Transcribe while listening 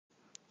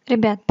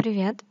Ребят,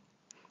 привет!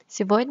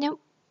 Сегодня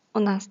у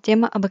нас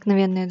тема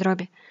обыкновенные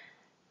дроби.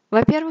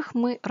 Во-первых,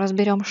 мы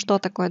разберем, что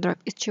такое дробь,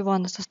 из чего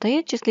она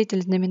состоит,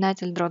 числитель,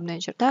 знаменатель, дробная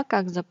черта,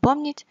 как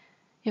запомнить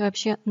и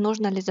вообще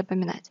нужно ли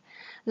запоминать.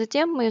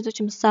 Затем мы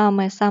изучим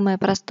самое-самое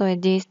простое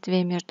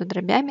действие между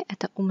дробями –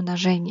 это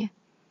умножение.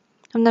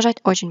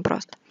 Умножать очень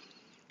просто.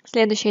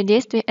 Следующее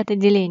действие – это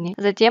деление.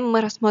 Затем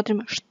мы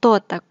рассмотрим, что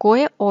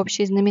такое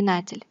общий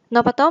знаменатель.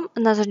 Но потом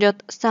нас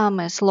ждет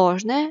самое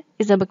сложное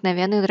из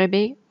обыкновенных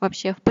дробей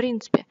вообще в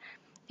принципе.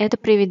 Это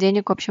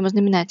приведение к общему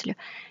знаменателю.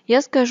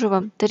 Я скажу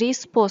вам три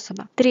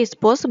способа. Три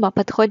способа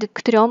подходят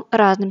к трем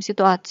разным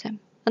ситуациям.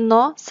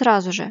 Но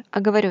сразу же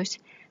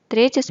оговорюсь,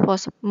 третий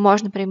способ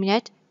можно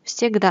применять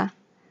всегда.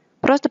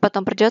 Просто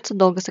потом придется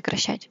долго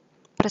сокращать.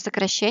 Про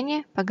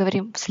сокращение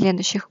поговорим в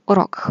следующих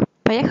уроках.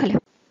 Поехали!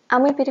 А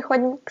мы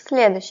переходим к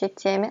следующей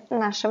теме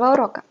нашего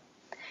урока.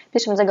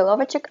 Пишем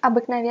заголовочек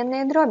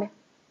 «Обыкновенные дроби».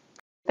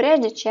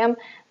 Прежде чем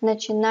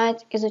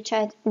начинать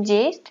изучать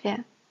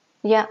действия,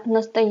 я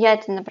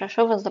настоятельно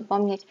прошу вас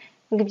запомнить,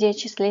 где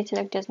числитель,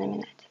 а где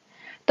знаменатель.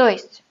 То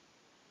есть,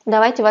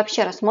 давайте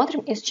вообще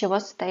рассмотрим, из чего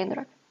состоит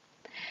дробь.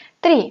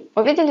 3.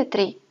 Увидели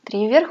 3?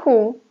 3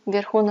 вверху.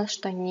 Вверху у нас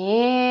что?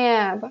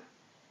 Небо.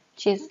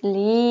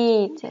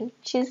 Числитель.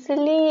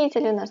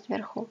 Числитель у нас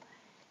вверху.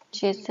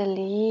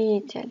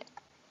 Числитель.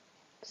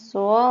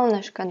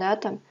 Солнышко, да,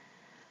 там.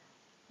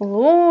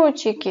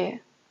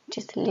 Лучики.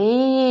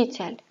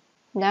 Числитель.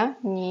 Да,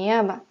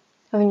 небо.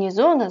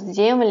 Внизу у нас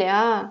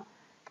земля.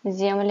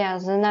 Земля,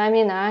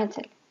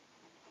 знаменатель.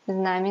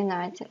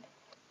 Знаменатель.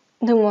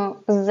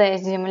 Думаю, Z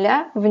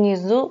земля,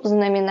 внизу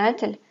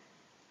знаменатель.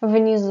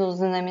 Внизу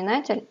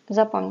знаменатель.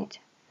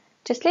 Запомните.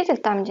 Числитель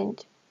там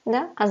где-нибудь,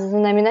 да? А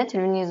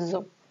знаменатель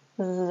внизу.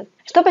 Z.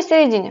 Что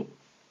посередине?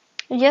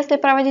 Если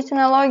проводить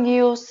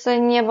аналогию с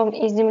небом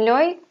и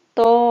землей,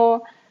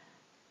 то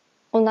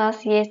у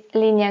нас есть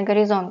линия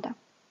горизонта,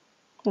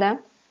 да?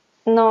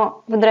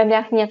 Но в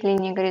дробях нет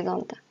линии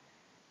горизонта.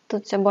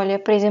 Тут все более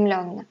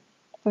приземленно.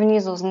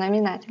 Внизу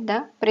знаменатель,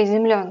 да?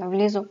 Приземленно,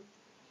 внизу.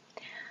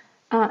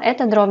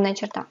 Это дробная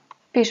черта.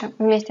 Пишем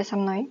вместе со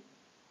мной.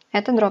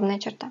 Это дробная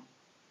черта.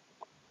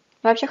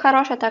 Вообще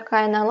хорошая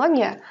такая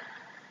аналогия.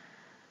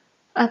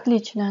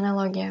 Отличная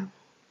аналогия.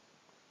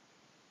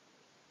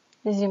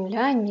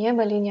 Земля,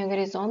 небо, линия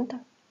горизонта.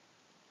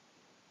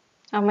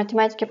 А в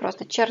математике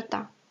просто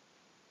черта.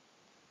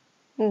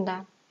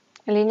 Да.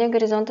 Линия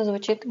горизонта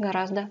звучит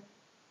гораздо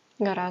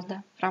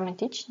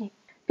романтичней.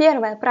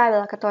 Первое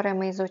правило, которое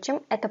мы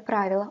изучим, это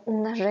правило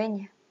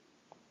умножения.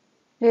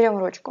 Берем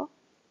ручку.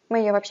 Мы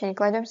ее вообще не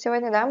кладем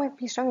сегодня, да, мы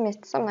пишем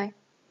вместе со мной.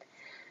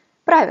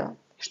 Правило.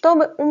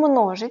 Чтобы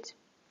умножить,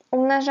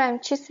 умножаем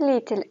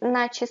числитель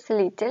на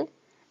числитель,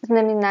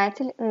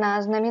 знаменатель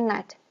на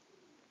знаменатель.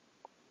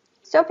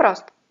 Все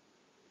просто.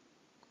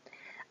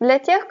 Для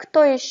тех,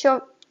 кто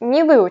еще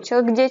не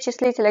выучил, где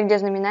числитель, а где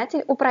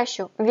знаменатель,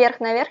 упрощу. Вверх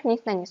на вверх, низ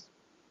на низ.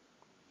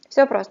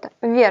 Все просто.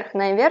 Вверх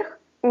на вверх,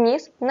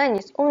 низ на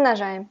низ.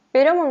 Умножаем.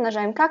 Берем,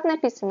 умножаем. Как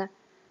написано?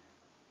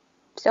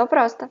 Все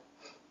просто.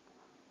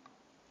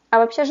 А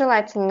вообще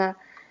желательно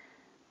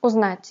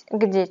узнать,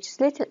 где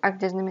числитель, а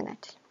где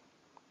знаменатель.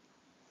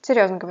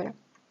 Серьезно говорю.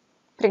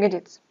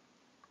 Пригодится.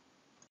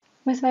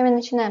 Мы с вами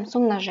начинаем с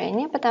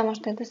умножения, потому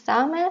что это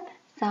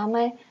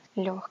самое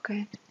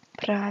легкое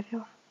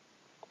правило.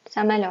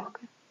 Самое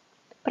легкое.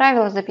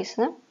 Правило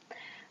записано,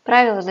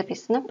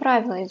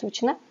 правило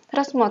изучено.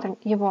 Рассмотрим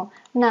его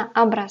на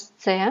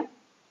образце,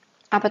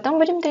 а потом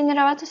будем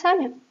тренироваться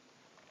сами.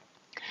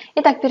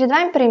 Итак, перед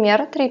вами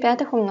пример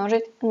 3/5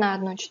 умножить на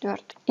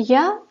 1/4.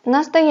 Я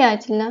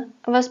настоятельно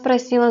вас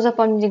просила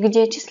запомнить,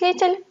 где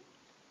числитель?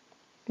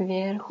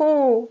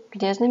 Вверху.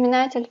 Где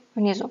знаменатель?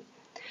 Внизу.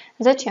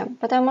 Зачем?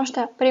 Потому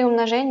что при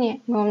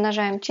умножении мы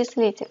умножаем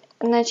числитель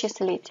на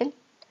числитель,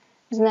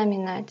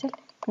 знаменатель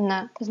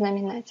на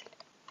знаменатель.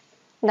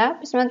 Да,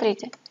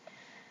 посмотрите.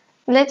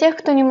 Для тех,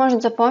 кто не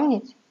может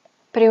запомнить,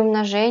 при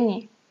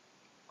умножении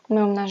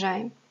мы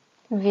умножаем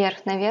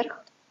вверх на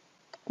вверх,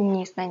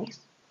 низ на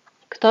низ.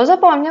 Кто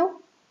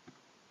запомнил?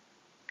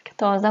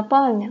 Кто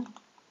запомнил?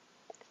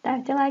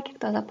 Ставьте лайки,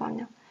 кто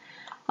запомнил.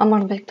 А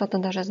может быть, кто-то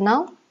даже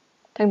знал?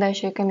 Тогда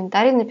еще и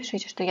комментарий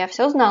напишите, что я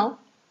все знал.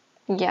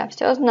 Я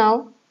все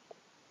знал.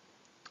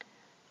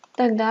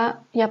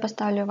 Тогда я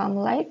поставлю вам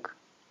лайк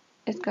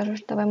и скажу,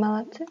 что вы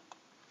молодцы.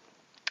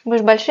 Вы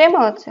же большие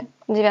молодцы.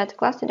 9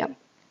 класс идем.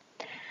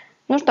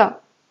 Ну что,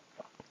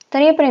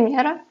 3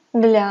 примера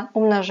для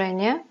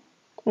умножения,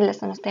 для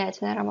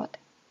самостоятельной работы.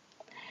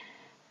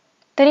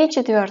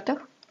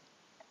 3/4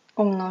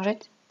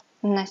 умножить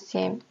на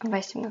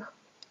 7/8.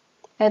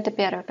 Это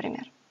первый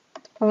пример.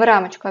 В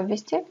рамочку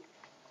обвести,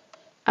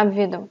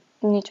 обведу,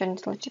 ничего не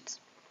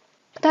случится.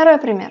 Второй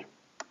пример.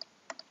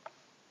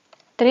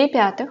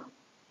 3/5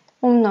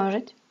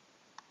 умножить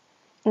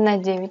на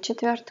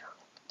 9/4.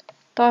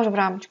 Тоже в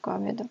рамочку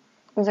обведу,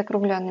 с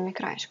закругленными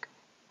краешками.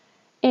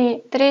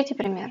 И третий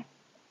пример.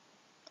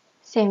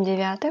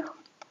 7/9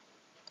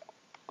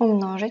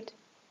 умножить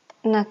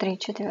на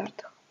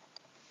 3/4.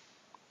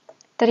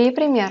 3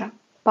 примера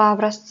по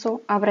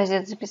образцу.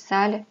 Образец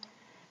записали.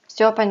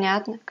 Все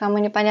понятно. Кому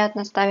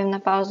непонятно, ставим на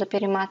паузу,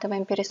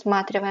 перематываем,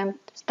 пересматриваем,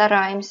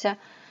 стараемся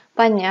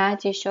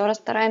понять, еще раз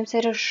стараемся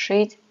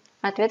решить.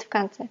 Ответ в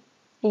конце.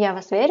 Я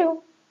вас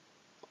верю,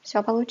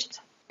 все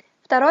получится.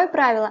 Второе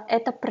правило –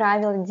 это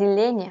правило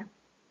деления.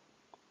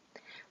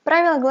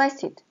 Правило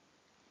гласит,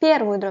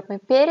 первую дробь мы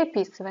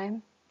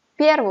переписываем,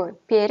 первую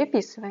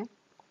переписываем.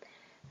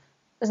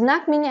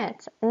 Знак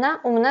меняется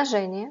на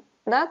умножение,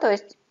 да, то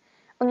есть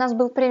у нас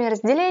был пример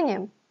с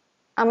делением,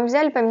 а мы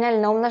взяли, поменяли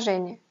на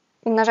умножение.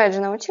 Умножать же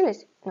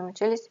научились?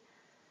 Научились.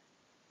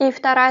 И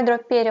вторая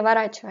дробь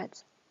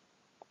переворачивается.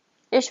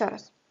 Еще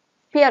раз.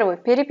 Первую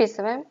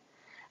переписываем,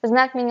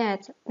 знак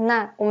меняется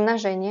на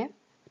умножение,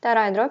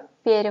 вторая дробь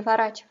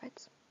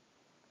переворачивается.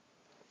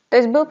 То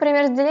есть был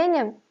пример с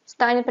делением,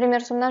 станет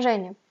пример с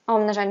умножением, а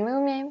умножать мы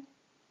умеем.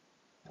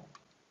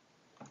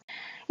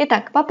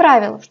 Итак, по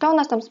правилу, что у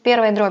нас там с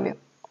первой дробью?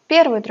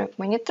 Первую дробь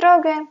мы не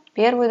трогаем,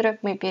 первую дробь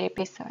мы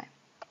переписываем.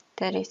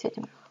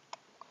 3/7.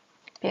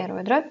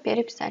 Первую дробь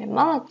переписали.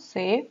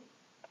 Молодцы.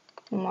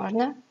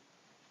 Можно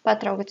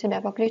потрогать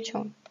себя по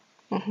плечу.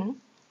 Угу.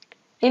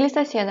 Или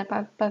соседа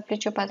по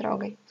плечу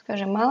потрогай.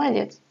 Скажи,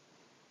 молодец.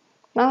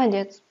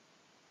 Молодец.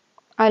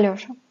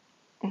 Алеша.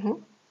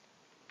 Угу.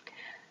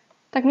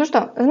 Так, ну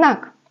что,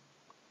 знак.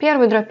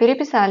 Первую дробь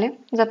переписали.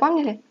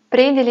 Запомнили?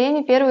 При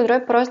делении первую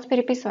дробь просто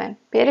переписываем.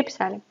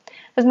 Переписали.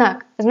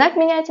 Знак. Знак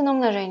меняется на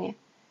умножение.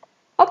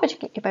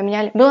 Опачки, и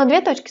поменяли. Было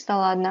 2 точки,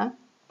 стало 1.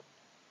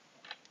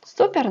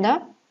 Супер,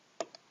 да?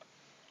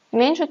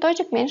 Меньше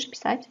точек, меньше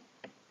писать.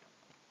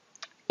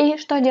 И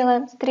что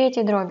делаем с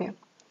третьей дробью?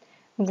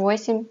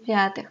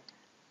 8/5.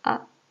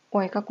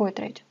 Ой, какую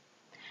третью?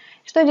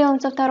 Что делаем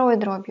со второй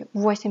дробью?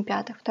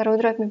 8/5. Вторую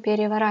дробь мы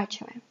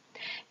переворачиваем.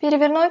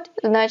 Перевернуть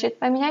значит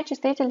поменять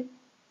числитель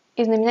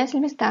и знаменатель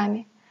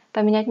местами.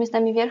 Поменять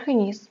местами вверх и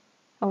низ.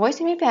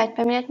 8/5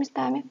 поменять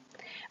местами.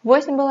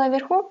 8 было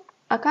вверху,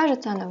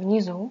 окажется она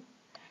внизу.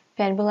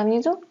 5 было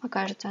внизу,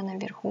 окажется она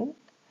вверху.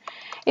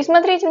 И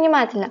смотрите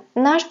внимательно.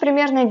 Наш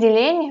примерное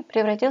деление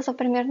превратился в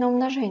примерное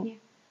умножение.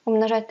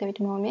 Умножать-то ведь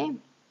мы умеем.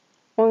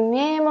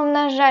 Умеем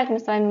умножать. Мы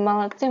с вами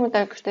молодцы. Мы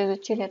только что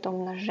изучили это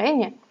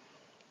умножение.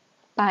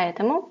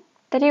 Поэтому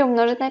 3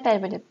 умножить на 5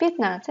 будет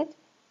 15.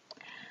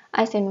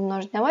 А 7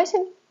 умножить на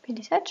 8 –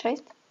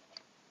 56.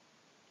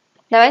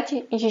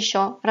 Давайте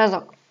еще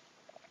разок.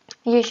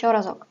 Еще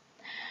разок.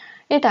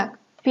 Итак,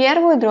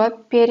 первую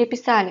дробь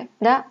переписали.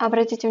 Да?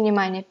 Обратите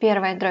внимание,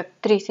 первая дробь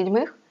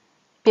 3/7.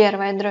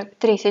 Первая дробь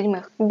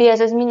 3/7. Без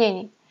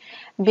изменений.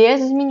 Без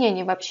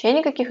изменений. Вообще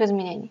никаких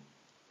изменений.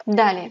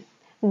 Далее.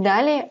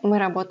 Далее мы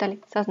работали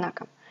со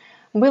знаком.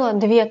 Было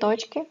 2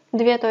 точки.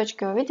 2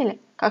 точки вы видели?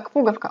 Как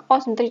пуговка.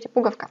 О, смотрите,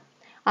 пуговка.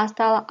 А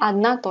стала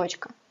 1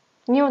 точка.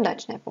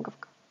 Неудачная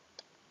пуговка.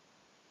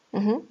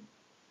 Угу.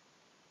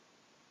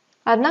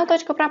 1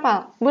 точка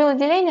пропала. Было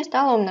деление,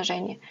 стало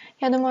умножение.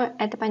 Я думаю,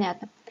 это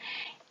понятно.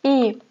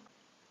 И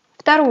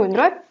вторую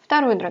дробь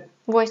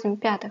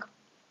 8/5.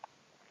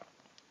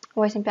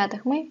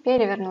 8/5 мы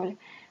перевернули.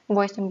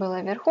 8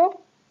 было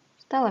вверху,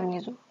 стало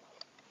внизу.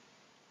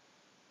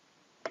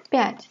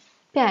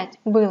 5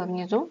 было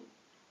внизу,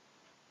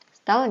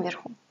 стало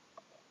вверху.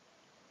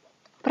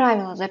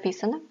 Правило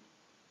записано.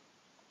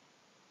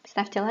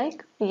 Ставьте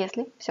лайк,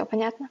 если все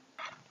понятно.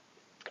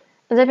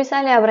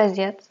 Записали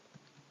образец.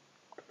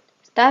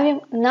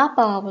 Ставим на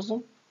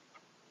паузу.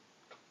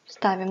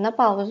 Ставим на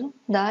паузу.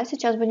 Да,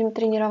 сейчас будем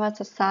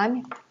тренироваться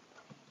сами.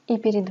 И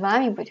перед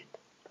вами будет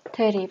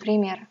 3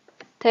 примера.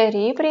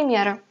 3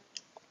 примера.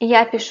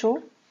 Я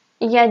пишу,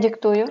 я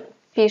диктую,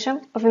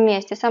 пишем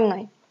вместе со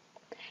мной.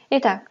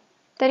 Итак,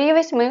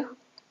 3/8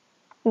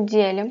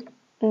 делим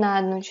на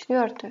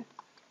 1/4.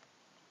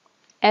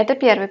 Это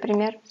первый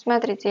пример.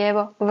 Смотрите, я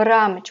его в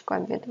рамочку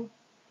обведу.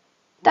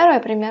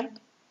 Второй пример.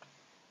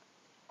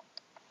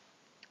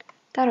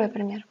 Второй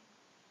пример.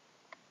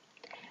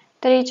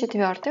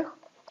 3/4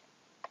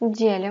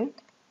 делим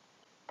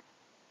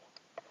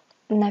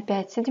на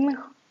 5/7.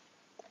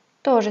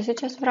 Тоже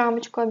сейчас в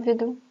рамочку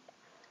обведу.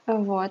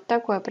 Вот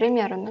такой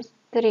пример у нас.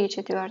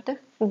 3/4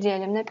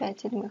 делим на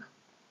 5/7.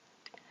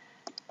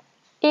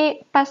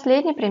 И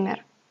последний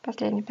пример.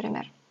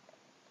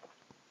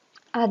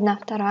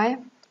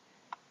 1/2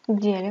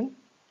 делим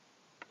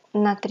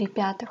на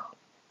 3/5.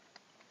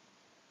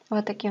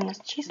 Вот такие у нас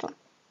числа.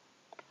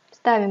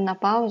 Ставим на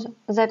паузу,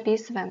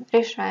 записываем,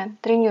 решаем,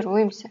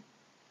 тренируемся.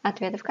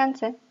 Ответы в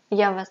конце.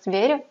 Я в вас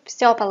верю,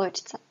 все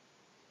получится.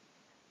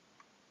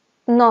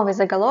 Новый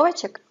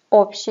заголовочек –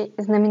 общий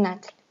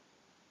знаменатель.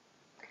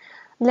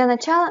 Для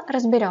начала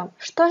разберем,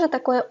 что же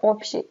такое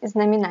общий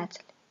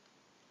знаменатель.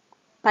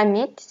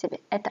 Пометьте себе,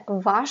 это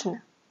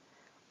важно.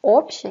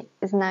 Общий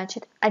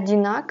значит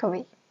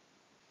одинаковый.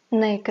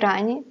 На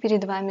экране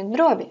перед вами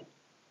дроби.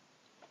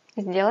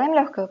 Сделаем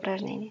легкое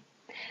упражнение.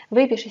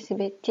 Выпиши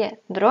себе те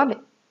дроби,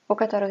 у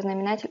которых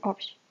знаменатель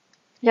общий.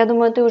 Я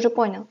думаю, ты уже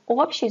понял.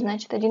 Общий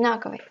значит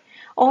одинаковый.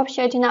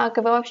 Общий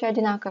одинаковый, общий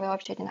одинаковый,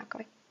 общий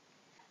одинаковый.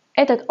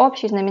 Этот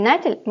общий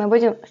знаменатель мы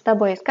будем с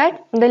тобой искать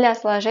для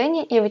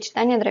сложения и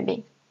вычитания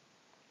дробей.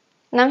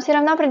 Нам все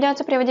равно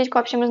придется приводить к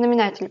общему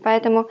знаменателю,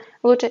 поэтому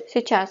лучше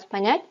сейчас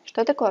понять,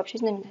 что такое общий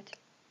знаменатель.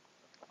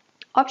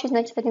 Общий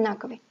значит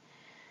одинаковый.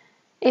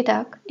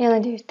 Итак, я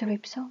надеюсь, ты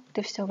выписал,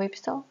 ты все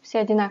выписал, все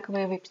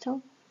одинаковые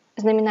выписал.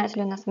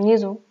 Знаменатель у нас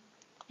внизу.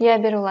 Я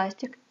беру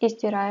ластик и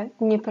стираю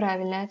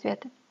неправильные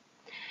ответы.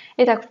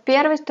 Итак, в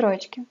первой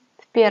строчке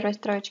 2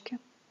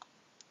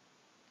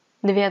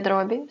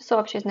 дроби с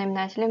общим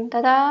знаменателем.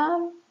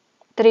 Та-дам!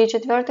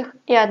 3/4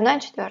 и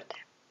 1/4.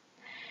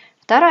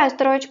 Вторая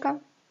строчка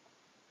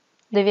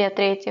 2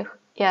 третьих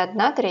и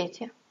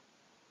 1/3.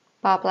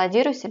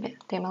 Поаплодируй себе,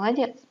 ты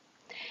молодец.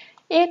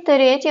 И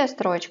третья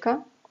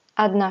строчка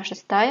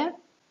 1/6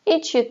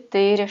 и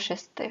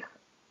 4/6.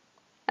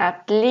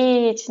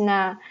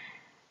 Отлично!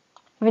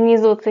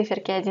 Внизу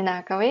циферки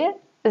одинаковые,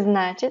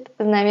 значит,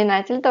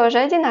 знаменатель тоже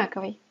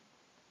одинаковый.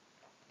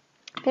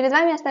 Перед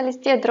вами остались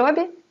те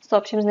дроби с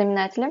общим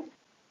знаменателем,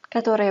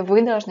 которые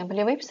вы должны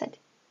были выписать.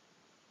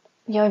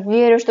 Я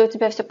верю, что у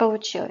тебя все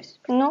получилось.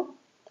 Ну,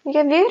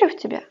 я верю в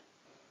тебя.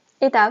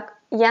 Итак,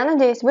 я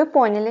надеюсь, вы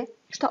поняли,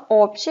 что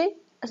общий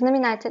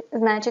знаменатель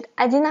значит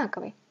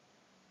одинаковый.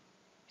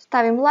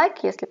 Ставим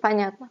лайк, если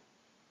понятно.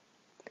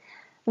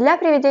 Для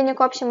приведения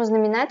к общему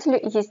знаменателю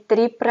есть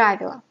 3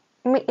 правила.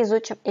 Мы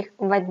изучим их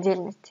в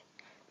отдельности.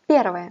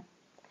 Первое.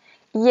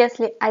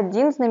 Если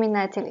один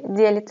знаменатель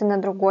делится на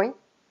другой,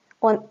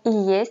 он и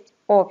есть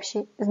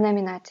общий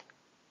знаменатель.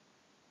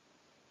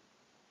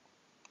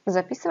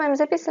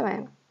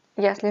 Записываем.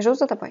 Я слежу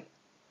за тобой.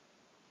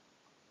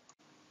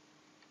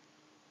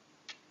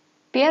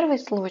 Первый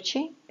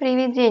случай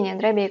приведения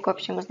дробей к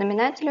общему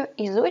знаменателю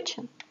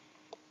изучен,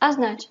 а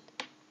значит,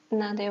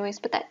 надо его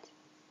испытать.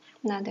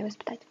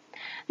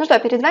 Ну что,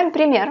 перед вами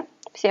пример.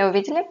 Все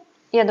увидели?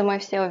 Я думаю,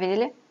 все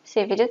увидели.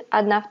 Все видят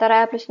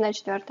 1/2 плюс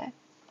 1/4.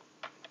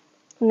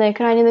 На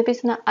экране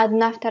написано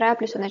 1/2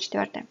 плюс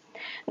 1/4.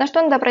 На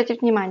что надо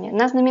обратить внимание?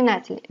 На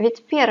знаменатель.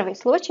 Ведь первый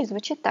случай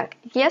звучит так.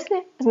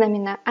 Если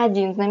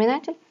один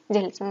знаменатель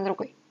делится на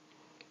другой.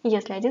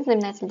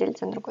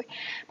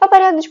 По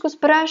порядочку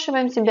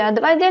спрашиваем себя.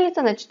 2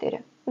 делится на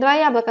 4. 2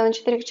 яблока на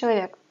 4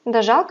 человек.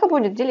 Да жалко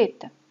будет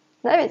делить-то.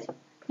 Да ведь?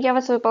 Я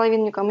вот свою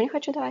половину никому не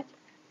хочу давать.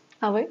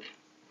 А вы?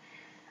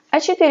 А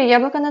 4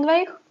 яблока на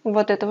 2?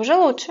 Вот это уже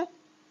лучше.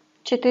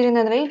 4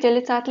 на 2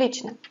 делится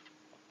отлично.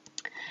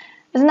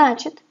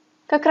 Значит,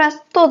 как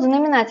раз тот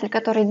знаменатель,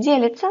 который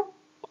делится,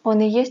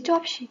 он и есть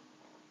общий.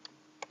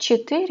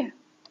 4.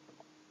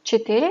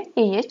 4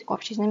 и есть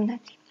общий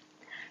знаменатель.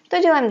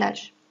 Что делаем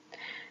дальше?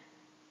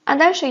 А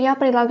дальше я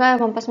предлагаю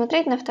вам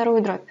посмотреть на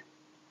вторую дробь.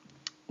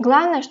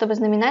 Главное, чтобы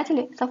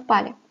знаменатели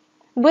совпали.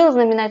 Был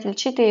знаменатель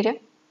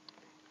 4,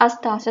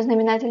 остался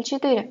знаменатель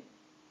 4.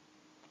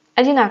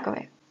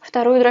 Одинаковые.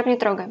 Вторую дробь не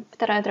трогаем.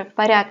 Вторая дробь в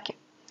порядке.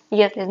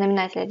 Если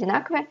знаменатели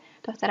одинаковые,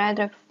 то вторая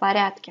дробь в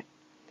порядке.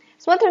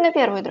 Смотрим на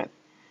первую дробь.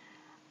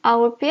 А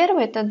у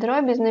первой-то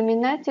дроби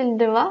знаменатель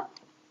 2.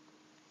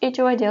 И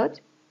чего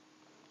делать?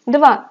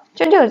 2.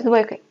 Что делать с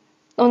двойкой?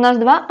 У нас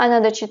 2, а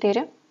надо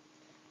 4.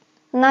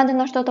 Надо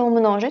на что-то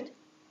умножить.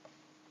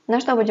 На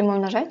что будем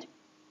умножать?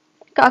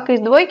 Как из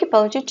двойки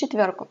получить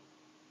 4?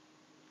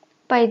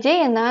 По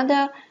идее,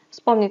 надо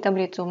вспомнить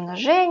таблицу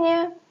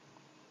умножения.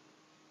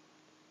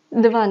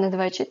 2 на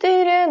 2 –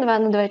 4, 2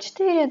 на 2 –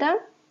 4, да?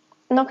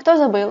 Но кто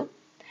забыл?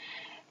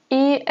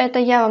 И это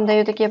я вам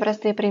даю такие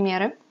простые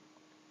примеры.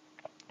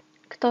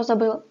 Кто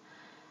забыл?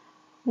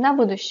 На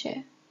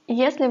будущее.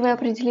 Если вы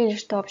определили,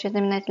 что общий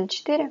знаменатель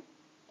 4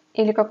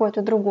 или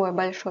какое-то другое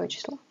большое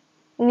число,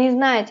 не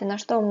знаете, на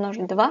что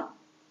умножить 2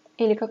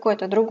 или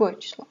какое-то другое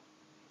число,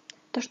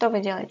 то что вы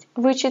делаете?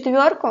 Вы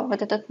 4,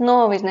 вот этот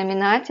новый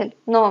знаменатель,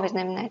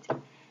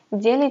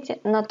 делите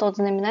на тот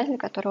знаменатель,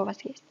 который у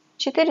вас есть.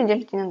 4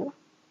 делите на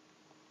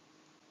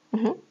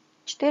 2.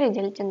 4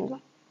 делите на 2.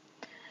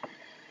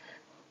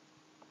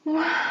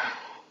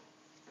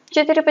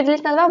 4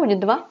 поделить на 2 будет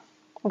 2.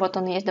 Вот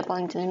он и есть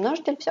дополнительный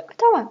множитель. Все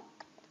готово.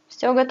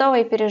 Все готово,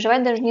 и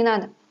переживать даже не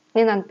надо.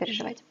 Не надо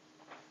переживать.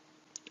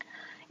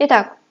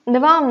 Итак,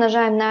 2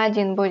 умножаем на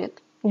 1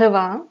 будет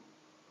 2.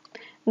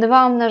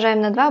 2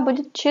 умножаем на 2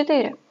 будет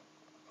 4.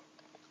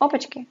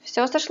 Опачки,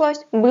 все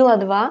сошлось. Было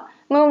 2,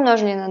 мы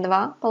умножили на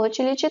 2,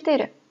 получили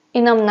 4.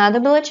 И нам надо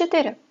было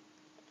 4.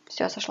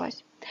 Все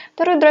сошлось.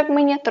 Вторую дробь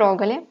мы не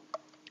трогали,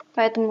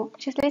 поэтому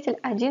числитель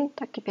 1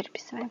 так и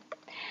переписываем.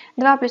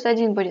 2 плюс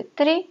 1 будет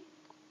 3.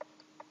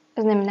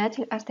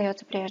 Знаменатель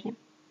остается прежним.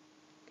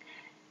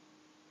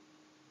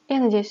 Я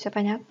надеюсь, все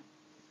понятно.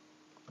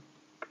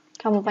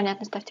 Кому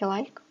понятно, ставьте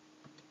лайк.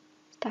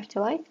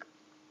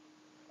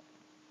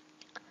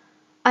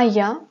 А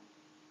я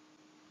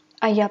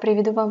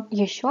приведу вам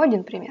еще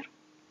один пример.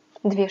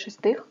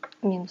 2/6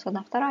 минус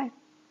 1/2.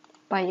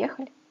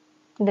 Поехали.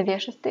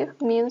 2/6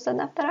 минус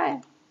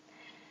 1/2.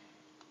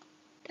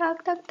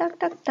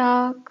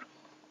 Так.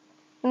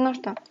 Ну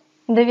что,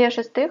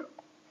 2/6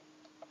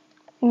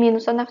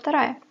 минус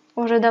 1/2.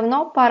 Уже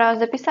давно пора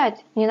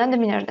записать, не надо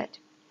меня ждать.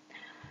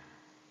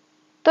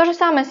 То же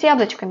самое с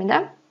яблочками,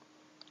 да?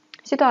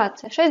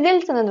 Ситуация. 6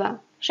 делится на 2.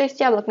 6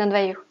 яблок на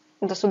 2.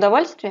 Да с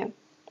удовольствием.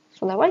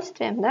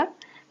 Да?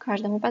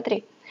 Каждому по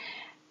 3.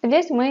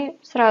 Здесь мы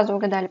сразу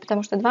угадали,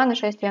 потому что 2 на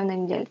 6 явно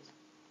не делится.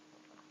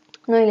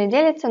 Ну или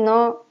делится,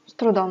 но с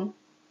трудом.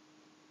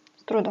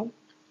 С трудом.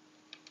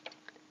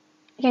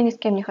 Я ни с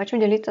кем не хочу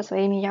делиться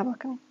своими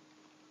яблоками.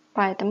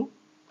 Поэтому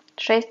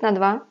 6 на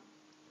 2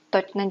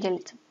 точно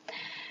делится.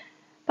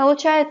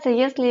 Получается,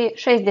 если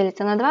 6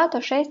 делится на 2,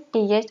 то 6 и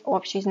есть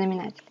общий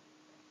знаменатель.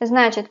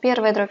 Значит,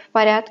 первая дробь в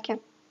порядке.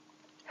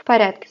 В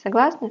порядке,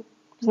 согласны?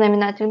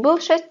 Знаменатель был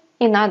 6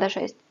 и надо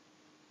 6.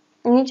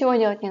 Ничего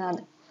делать не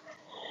надо.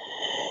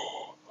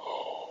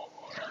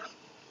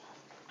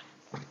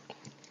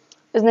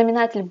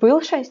 Знаменатель был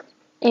 6,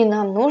 и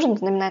нам нужен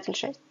знаменатель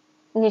 6.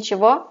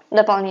 Ничего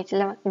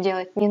дополнительного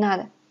делать не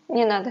надо.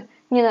 Не надо.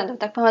 Не надо.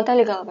 Так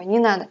помотали головой. Не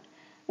надо.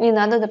 Не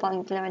надо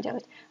дополнительного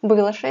делать.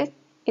 Было 6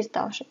 и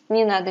стало 6.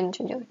 Не надо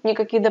ничего делать.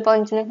 Никаких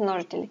дополнительных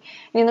множителей.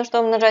 Ни на что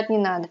умножать не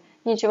надо.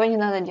 Ничего не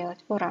надо делать.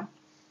 Ура.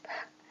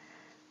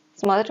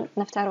 Смотрим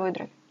на вторую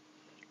дробь.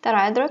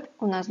 Вторая дробь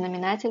у нас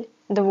знаменатель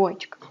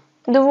двоечка.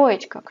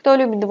 Двоечка. Кто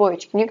любит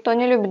двоечки? Никто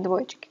не любит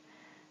двоечки.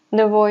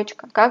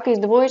 Двоечка. Как из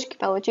двоечки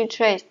получить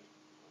 6?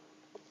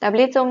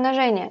 Таблица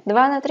умножения.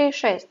 2 на 3 –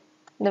 6.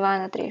 2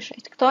 на 3 –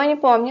 6. Кто не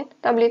помнит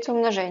таблицу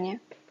умножения?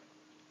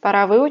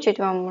 Пора выучить,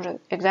 вам уже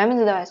экзамен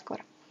сдавать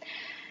скоро.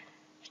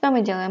 Что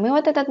мы делаем? Мы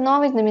вот этот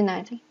новый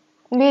знаменатель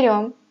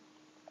берем.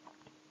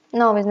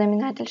 Новый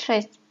знаменатель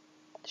 6.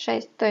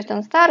 6. То есть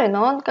он старый,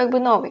 но он как бы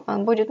новый.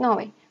 Он будет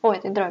новый у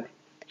этой дроби.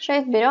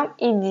 6 берем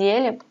и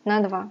делим на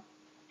 2.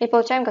 И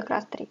получаем как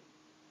раз 3.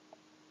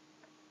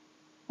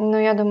 Ну,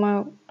 я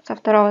думаю, со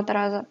второго-то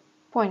раза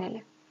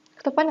поняли.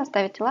 Кто понял,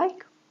 ставите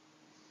лайк.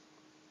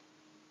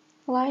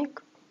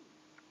 Лайк.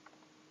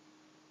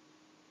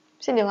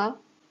 Все дела.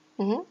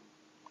 Угу.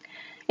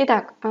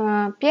 Итак,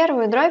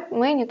 первую дробь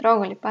мы не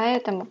трогали,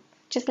 поэтому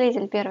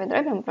числитель первой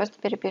дроби мы просто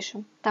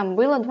перепишем. Там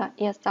было 2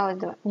 и осталось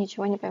 2.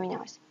 Ничего не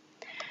поменялось.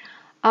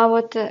 А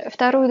вот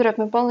вторую дробь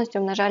мы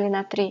полностью умножали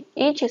на 3.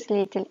 И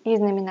числитель, и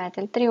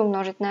знаменатель. 3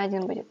 умножить на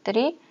 1 будет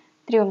 3.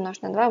 3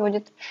 умножить на 2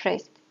 будет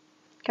 6.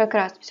 Как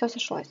раз все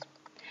сошлось.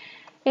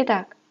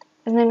 Итак,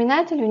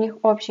 знаменатель у них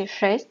общий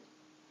 6.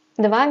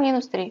 2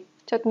 минус 3.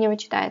 Что-то не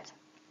вычитается.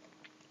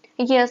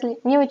 Если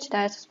не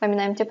вычитается,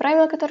 вспоминаем те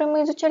правила, которые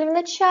мы изучали в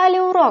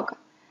начале урока.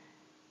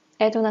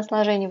 Это у нас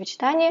сложение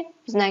вычитания.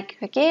 Знаки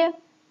какие?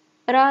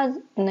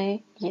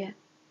 Разные.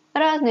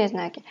 Разные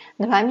знаки.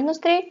 2 минус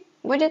 3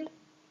 будет...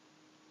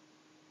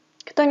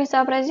 Кто не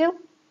сообразил?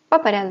 По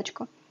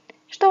порядочку.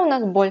 Что у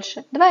нас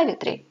больше? 2 или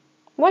 3?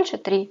 Больше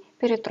 3.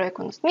 Перед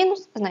тройкой у нас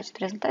минус, значит в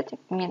результате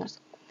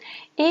минус.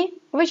 И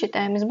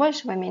вычитаем из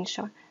большего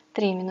меньшего.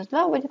 3 минус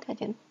 2 будет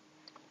 1.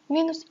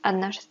 Минус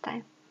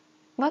 1/6.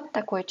 Вот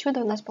такое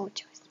чудо у нас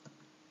получилось.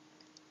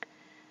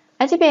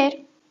 А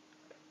теперь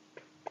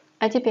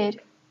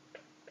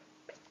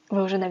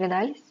вы уже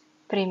догадались?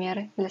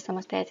 Примеры для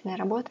самостоятельной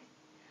работы.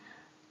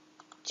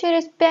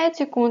 Через 5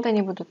 секунд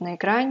они будут на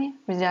экране.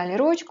 Взяли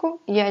ручку,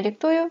 я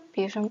диктую,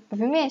 пишем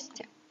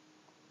вместе.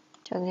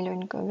 Сейчас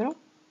зелененькую уберу.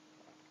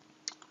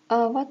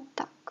 Вот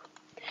так.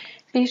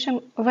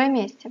 Пишем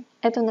вместе.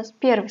 Это у нас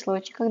первый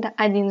случай, когда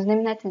один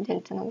знаменатель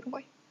делится на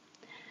другой.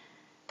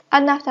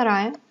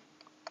 1/2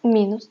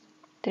 минус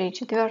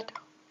 3/4.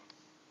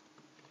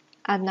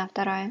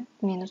 1/2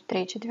 минус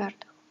 3/4.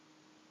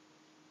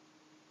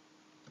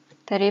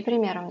 3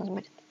 примера у нас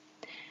будет.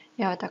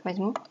 Я вот так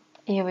возьму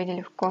и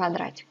выделю в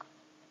квадратик.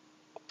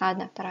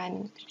 1/2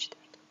 минус 3/4.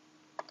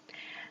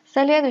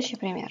 Следующий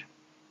пример.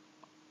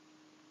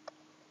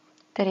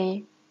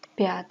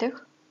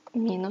 3/5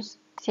 минус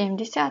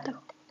 7/10.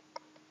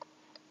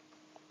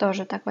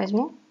 Тоже так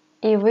возьму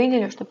и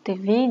выделю, чтобы ты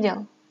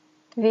видел.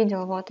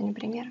 Вот они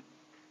примеры.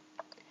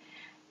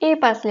 И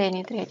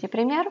последний, третий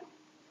пример.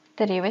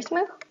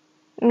 3/8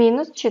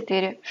 минус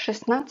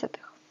 4/16.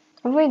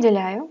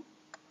 Выделяю.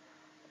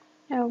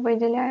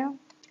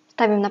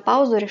 Ставим на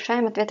паузу,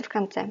 решаем ответы в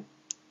конце.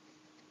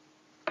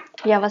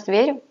 Я вас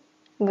верю.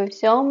 Вы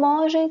все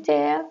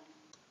можете.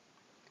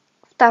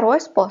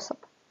 Второй способ.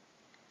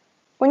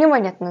 У него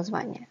нет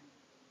названия.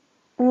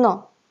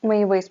 Но мы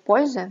его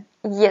используем,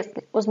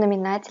 если у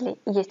знаменателей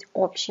есть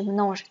общий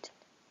множитель.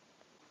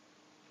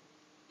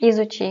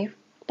 Изучив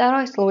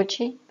второй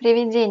случай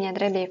приведения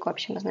дробей к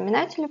общему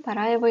знаменателю,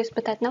 пора его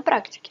испытать на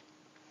практике.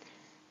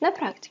 На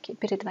практике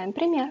перед вами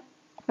пример.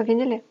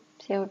 Увидели?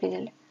 Все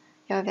увидели.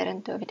 Я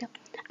уверена, ты увидел.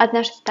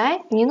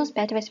 1/6 минус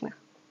 5/8.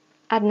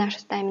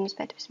 1/6 минус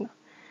 5/8.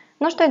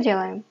 Ну что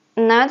делаем?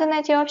 Надо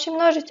найти общий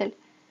множитель.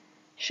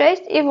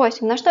 6 и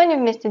 8. На что они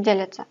вместе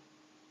делятся?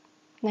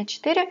 На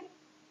 4.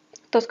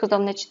 Кто сказал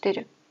на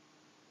 4?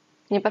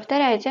 Не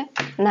повторяйте.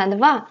 На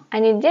 2.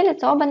 Они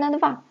делятся оба на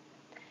 2.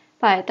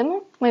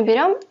 Поэтому мы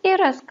берем и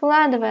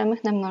раскладываем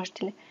их на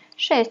множители.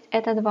 6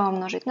 это 2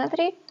 умножить на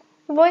 3.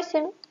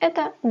 8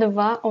 это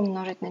 2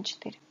 умножить на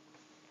 4.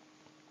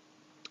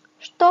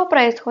 Что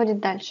происходит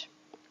дальше?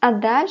 А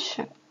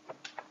дальше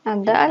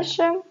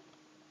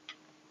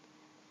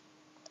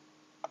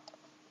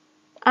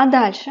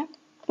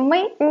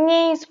мы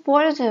не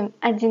используем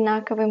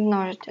одинаковый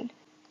множитель.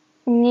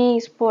 Не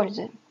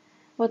используем.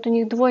 Вот у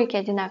них двойки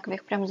одинаковые,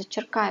 их прям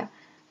зачеркаю.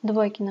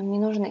 Двойки нам не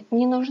нужны.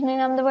 Не нужны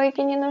нам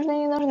двойки, не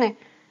нужны.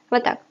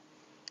 Вот так.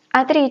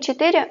 А 3 и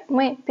 4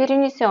 мы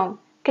перенесем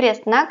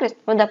крест-накрест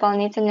в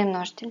дополнительный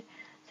множитель.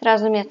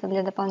 Сразу место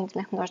для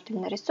дополнительных множителей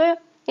нарисую.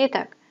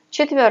 Итак,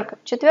 четверка.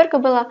 Четверка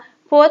была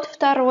под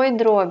второй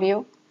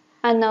дробью.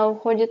 Она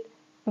уходит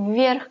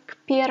вверх к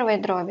первой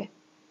дроби.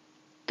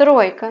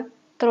 Тройка.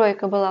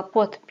 Тройка была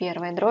под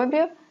первой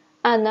дробью.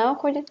 Она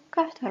уходит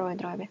ко второй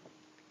дроби.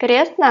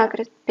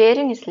 Крест-накрест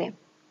перенесли.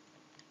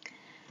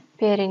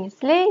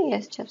 Перенесли.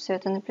 Я сейчас все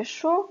это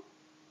напишу.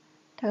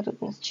 Так, тут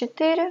у нас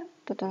 4,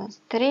 тут у нас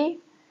 3.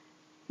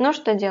 Ну,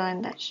 что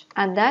делаем дальше?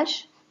 А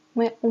дальше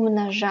мы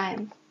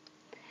умножаем.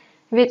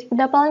 Ведь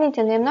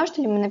дополнительные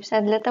множители мы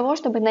написали для того,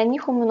 чтобы на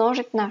них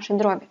умножить наши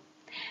дроби.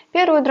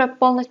 Первую дробь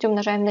полностью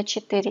умножаем на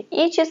 4.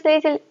 И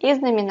числитель, и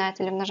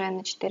знаменатель умножаем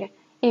на 4.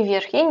 И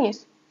вверх, и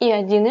низ. И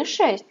 1, и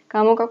 6.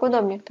 Кому как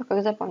удобнее, кто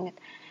как запомнит.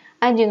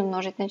 1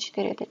 умножить на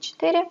 4 это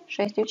 4.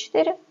 6 и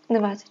 4 –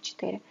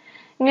 24.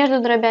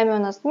 Между дробями у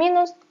нас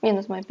минус.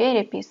 Минус мы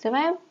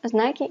переписываем.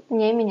 Знаки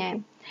не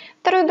меняем.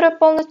 Вторую дробь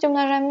полностью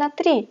умножаем на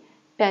 3.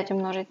 5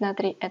 умножить на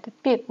 3 это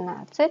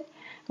 15.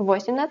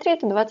 8 на 3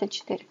 это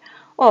 24.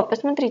 О,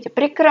 посмотрите,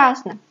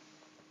 прекрасно.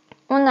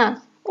 У нас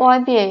у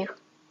обеих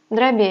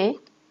дробей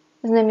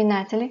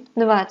знаменатели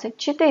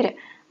 24.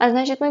 А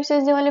значит, мы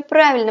все сделали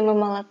правильно, мы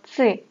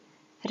молодцы.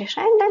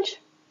 Решаем дальше.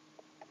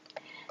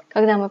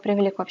 Когда мы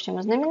привели к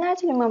общему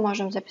знаменателю, мы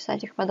можем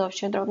записать их под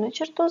общую дробную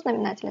черту.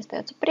 Знаменатель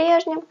остается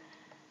прежним.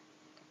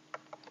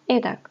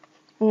 Итак,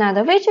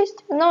 надо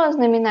вычесть, но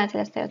знаменатель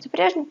остается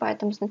прежним,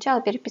 поэтому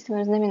сначала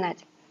переписываем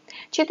знаменатель.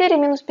 4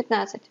 минус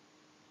 15.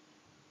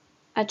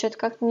 А что-то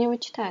как-то не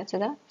вычитается,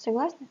 да?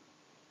 Согласны?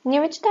 Не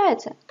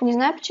вычитается. Не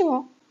знаю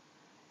почему.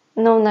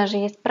 Но у нас же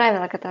есть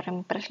правила, которые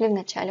мы прошли в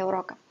начале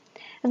урока.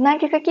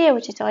 Знаки какие,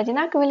 учитель?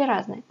 Одинаковые или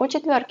разные? У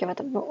четверки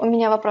у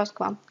меня вопрос к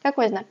вам.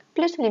 Какой знак?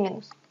 Плюс или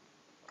минус?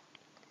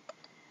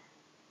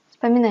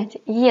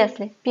 Вспоминайте,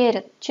 если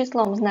перед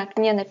числом знак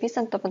не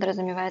написан, то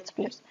подразумевается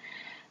плюс.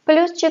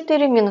 Плюс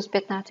 4 минус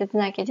 15.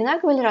 Знаки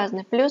одинаковые или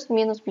разные? Плюс,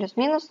 минус,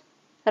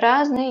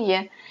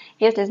 разные.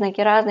 Если знаки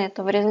разные,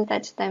 то в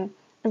результате ставим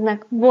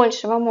знак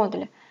большего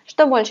модуля.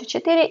 Что больше,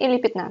 4 или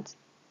 15?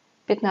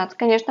 15,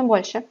 конечно,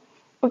 больше.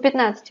 У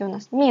 15 у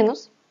нас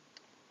минус.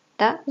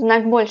 Да?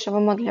 Знак большего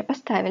модуля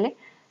поставили.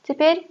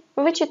 Теперь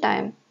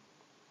вычитаем.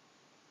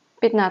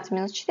 15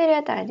 минус 4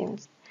 это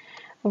 11.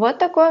 Вот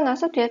такой у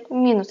нас ответ.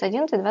 Минус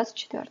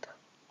 11/24.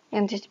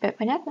 Я надеюсь, тебе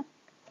понятно?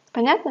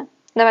 Понятно?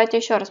 Давайте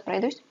еще раз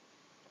пройдусь.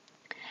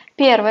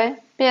 Первое,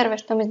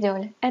 что мы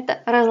сделали,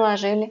 это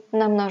разложили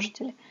на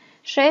множители.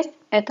 6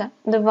 это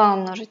 2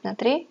 умножить на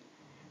 3.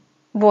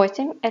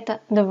 8 это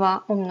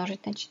 2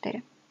 умножить на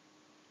 4.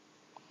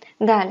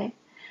 Далее.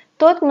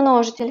 Тот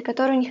множитель,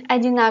 который у них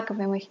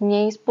одинаковый, мы их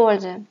не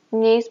используем.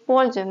 Не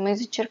используем, мы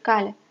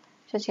зачеркали.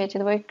 Сейчас я эти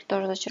двойки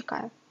тоже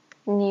зачеркаю.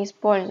 Не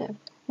используем.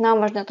 Нам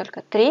важно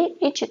только 3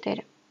 и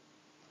 4.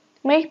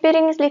 Мы их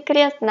перенесли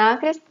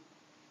крест-накрест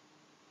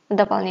в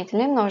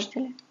дополнительные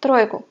множители.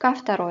 Тройку ко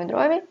второй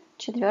дроби,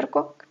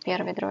 четверку к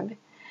первой дроби.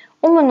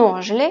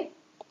 Умножили,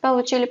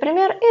 получили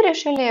пример и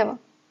решили его.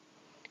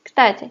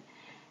 Кстати,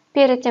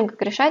 перед тем,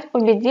 как решать,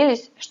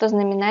 убедились, что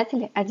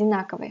знаменатели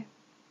одинаковые.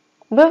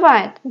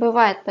 Бывает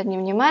под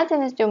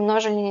невнимательностью,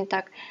 умножили не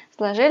так,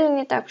 сложили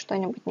не так,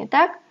 что-нибудь не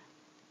так.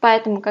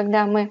 Поэтому,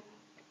 когда мы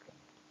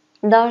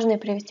должны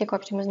привести к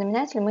общему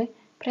знаменателю, мы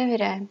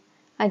проверяем,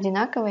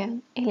 одинаковые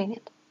он или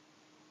нет.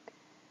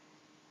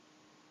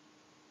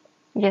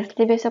 Если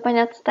тебе все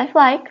понятно, ставь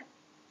лайк.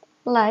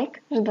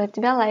 Жду от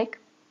тебя лайк.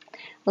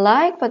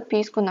 Лайк,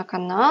 подписку на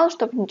канал,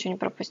 чтобы ничего не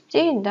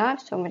пропустить, да,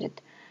 все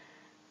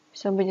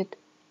будет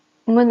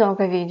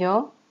много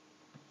видео.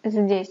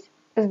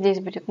 Здесь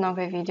будет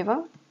много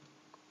видео.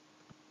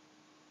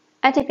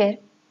 А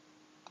теперь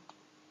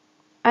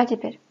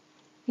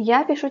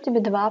я пишу тебе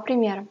два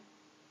примера.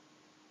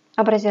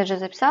 Образец же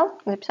записал?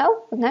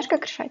 Знаешь,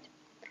 как решать?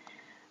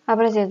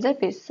 Образец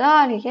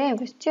записали, я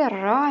его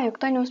стираю.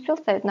 Кто не успел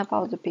ставить на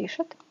паузу,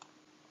 пишет.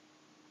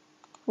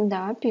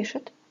 Да,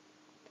 пишет.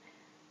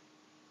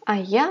 А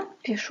я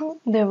пишу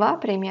два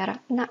примера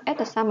на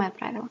это самое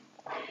правило.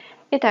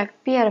 Итак,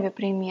 первый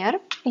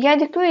пример. Я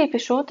диктую и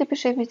пишу, ты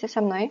пиши вместе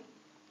со мной.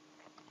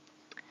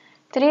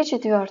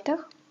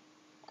 3/4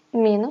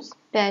 минус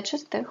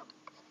 5/6.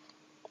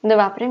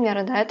 Два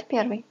примера, да, это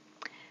первый.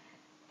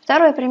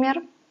 Второй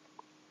пример.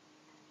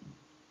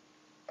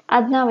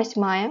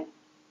 1/8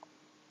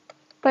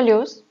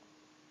 плюс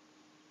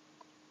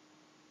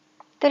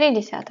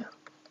 3/10.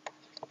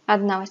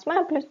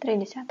 1/8 плюс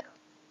 3/10.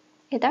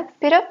 Итак,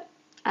 вперед.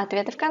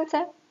 Ответы в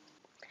конце.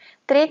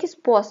 Третий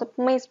способ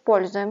мы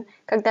используем,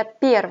 когда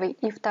первый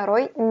и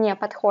второй не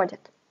подходят.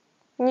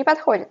 Не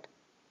подходит.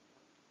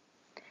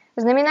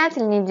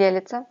 Знаменатель не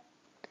делится.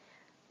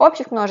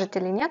 Общих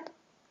множителей нет.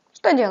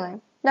 Что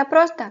делаем? Да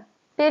просто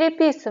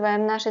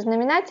переписываем наши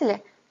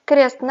знаменатели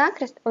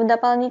крест-накрест в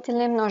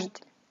дополнительные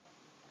множители.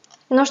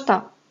 Ну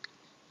что,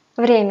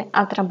 время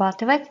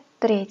отрабатывать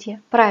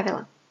третье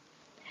правило.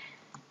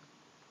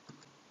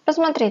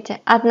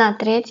 Посмотрите,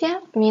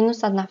 1/3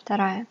 минус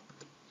 1/2.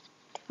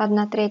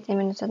 1/3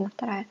 минус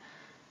 1/2.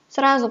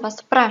 Сразу вас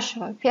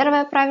спрашиваю,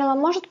 первое правило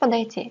может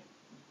подойти?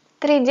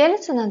 3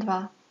 делится на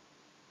 2?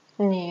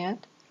 Нет.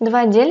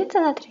 2 делится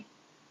на 3?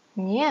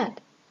 Нет.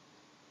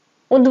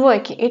 У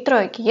двойки и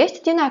тройки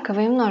есть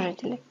одинаковые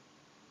множители?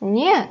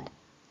 Нет.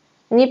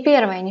 Ни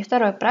первое, ни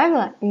второе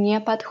правило не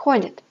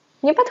подходит.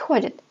 Не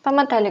подходит.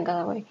 Помотали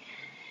головой.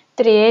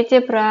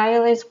 Третье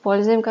правило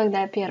используем,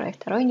 когда первое и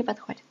второе не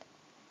подходит.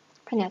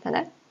 Понятно,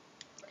 да?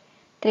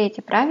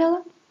 Третье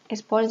правило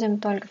используем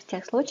только в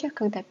тех случаях,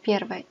 когда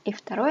первое и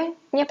второе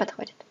не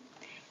подходит.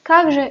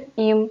 Как же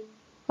им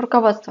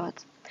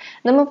руководствоваться?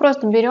 Да мы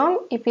просто берем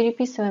и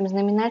переписываем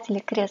знаменатели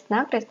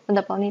крест-накрест в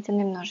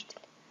дополнительный множитель.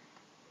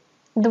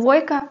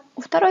 Двойка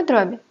у второй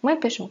дроби мы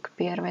пишем к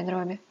первой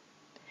дроби.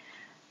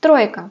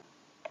 Тройка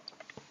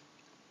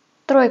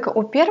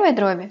у первой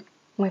дроби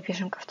мы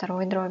пишем ко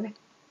второй дроби.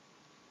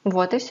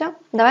 Вот и все.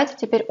 Давайте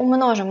теперь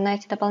умножим на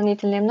эти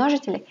дополнительные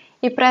множители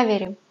и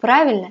проверим,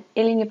 правильно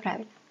или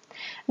неправильно.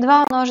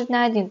 2 умножить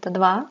на 1 это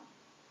 2.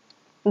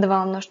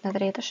 2 умножить на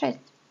 3 это 6.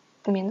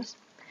 Минус.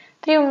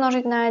 3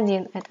 умножить на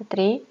 1 это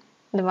 3.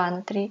 2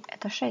 на 3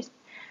 это 6.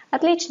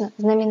 Отлично.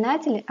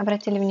 Знаменатели,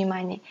 обратили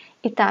внимание,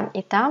 и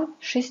там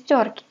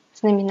шестерки.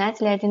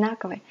 Знаменатели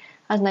одинаковые.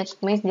 А значит,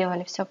 мы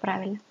сделали все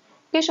правильно.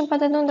 Пишем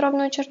под одну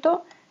дробную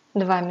черту.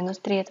 2 минус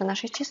 3 это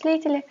наши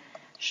числители.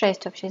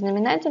 6 общий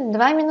знаменатель.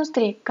 2 минус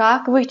 3.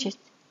 Как вычесть?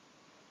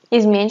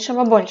 Из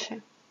меньшего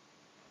большее.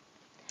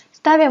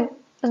 Ставим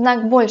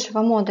знак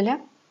большего модуля.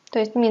 То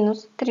есть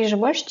минус 3 же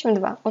больше, чем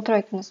 2. У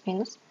тройки у нас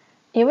минус.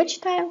 И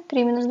вычитаем.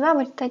 3 минус 2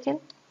 будет 1.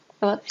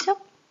 Вот, все.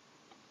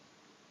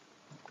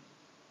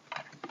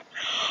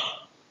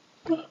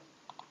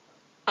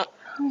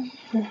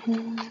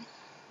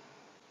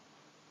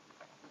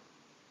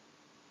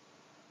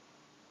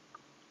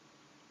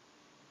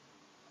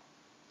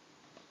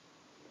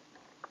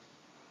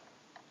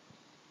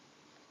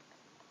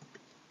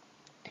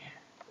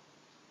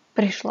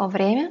 Пришло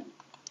время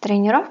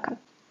тренировка.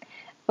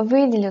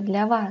 Выделю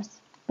для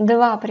вас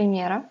два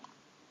примера.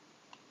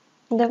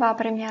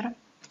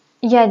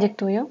 Я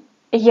диктую,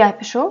 я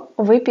пишу,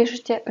 вы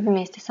пишете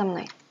вместе со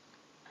мной.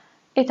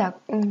 Итак,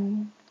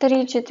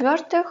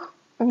 3/4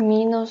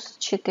 минус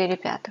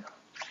 4/5.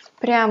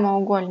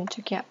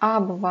 Прямоугольничек я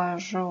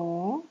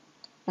обвожу.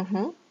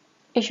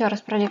 Еще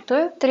раз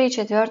продиктую.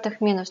 3/4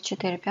 минус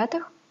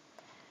 4/5.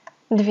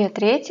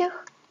 2/3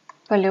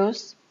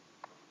 плюс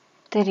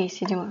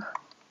 3/7.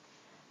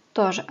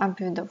 Тоже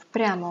обведу в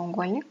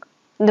прямоугольник.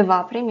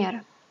 Два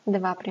примера.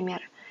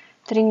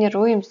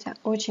 Тренируемся,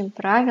 учим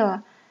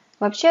правила.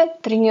 Вообще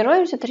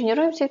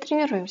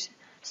тренируемся.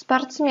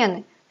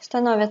 Спортсмены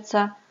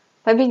становятся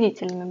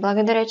победителями.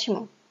 Благодаря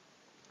чему?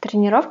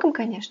 Тренировкам,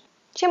 конечно.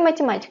 Чем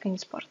математика не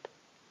спорт?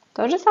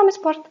 Тот же самый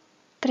спорт.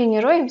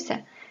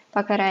 Тренируемся,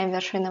 покоряем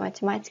вершины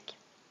математики.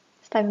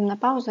 Ставим на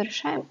паузу,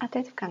 решаем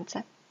ответ в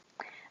конце.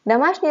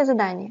 Домашнее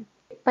задание.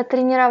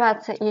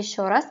 Потренироваться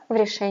еще раз в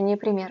решении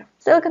примеров.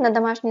 Ссылка на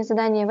домашнее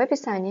задание в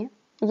описании.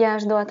 Я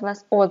жду от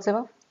вас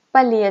отзывов.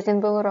 Полезен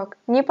был урок,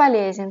 не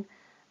полезен,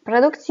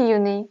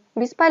 продуктивный,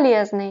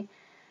 бесполезный,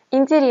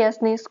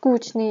 интересный,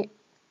 скучный.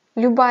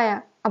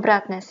 Любая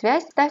обратная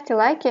связь. Ставьте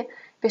лайки,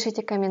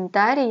 пишите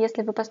комментарии.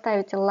 Если вы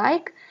поставите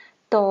лайк,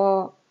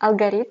 то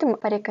алгоритм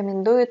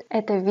порекомендует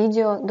это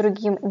видео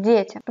другим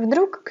детям.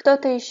 Вдруг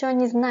кто-то еще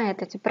не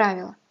знает эти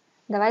правила.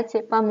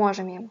 Давайте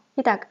поможем ему.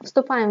 Итак,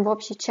 вступаем в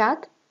общий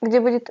чат,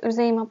 где будет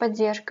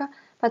взаимоподдержка.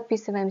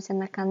 Подписываемся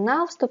на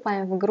канал,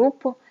 вступаем в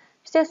группу.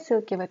 Все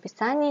ссылки в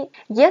описании.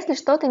 Если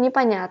что-то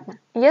непонятно,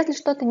 если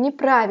что-то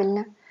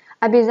неправильно,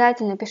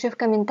 обязательно пиши в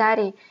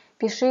комментарии,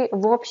 пиши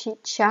в общий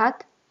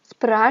чат,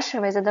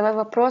 спрашивай, задавай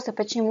вопросы,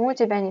 почему у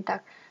тебя не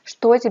так,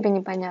 что тебе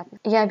непонятно.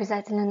 Я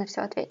обязательно на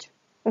все отвечу.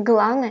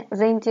 Главное –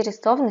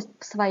 заинтересованность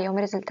в своем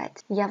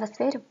результате. Я вас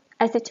верю.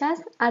 А сейчас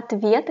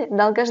ответы,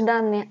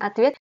 долгожданные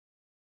ответы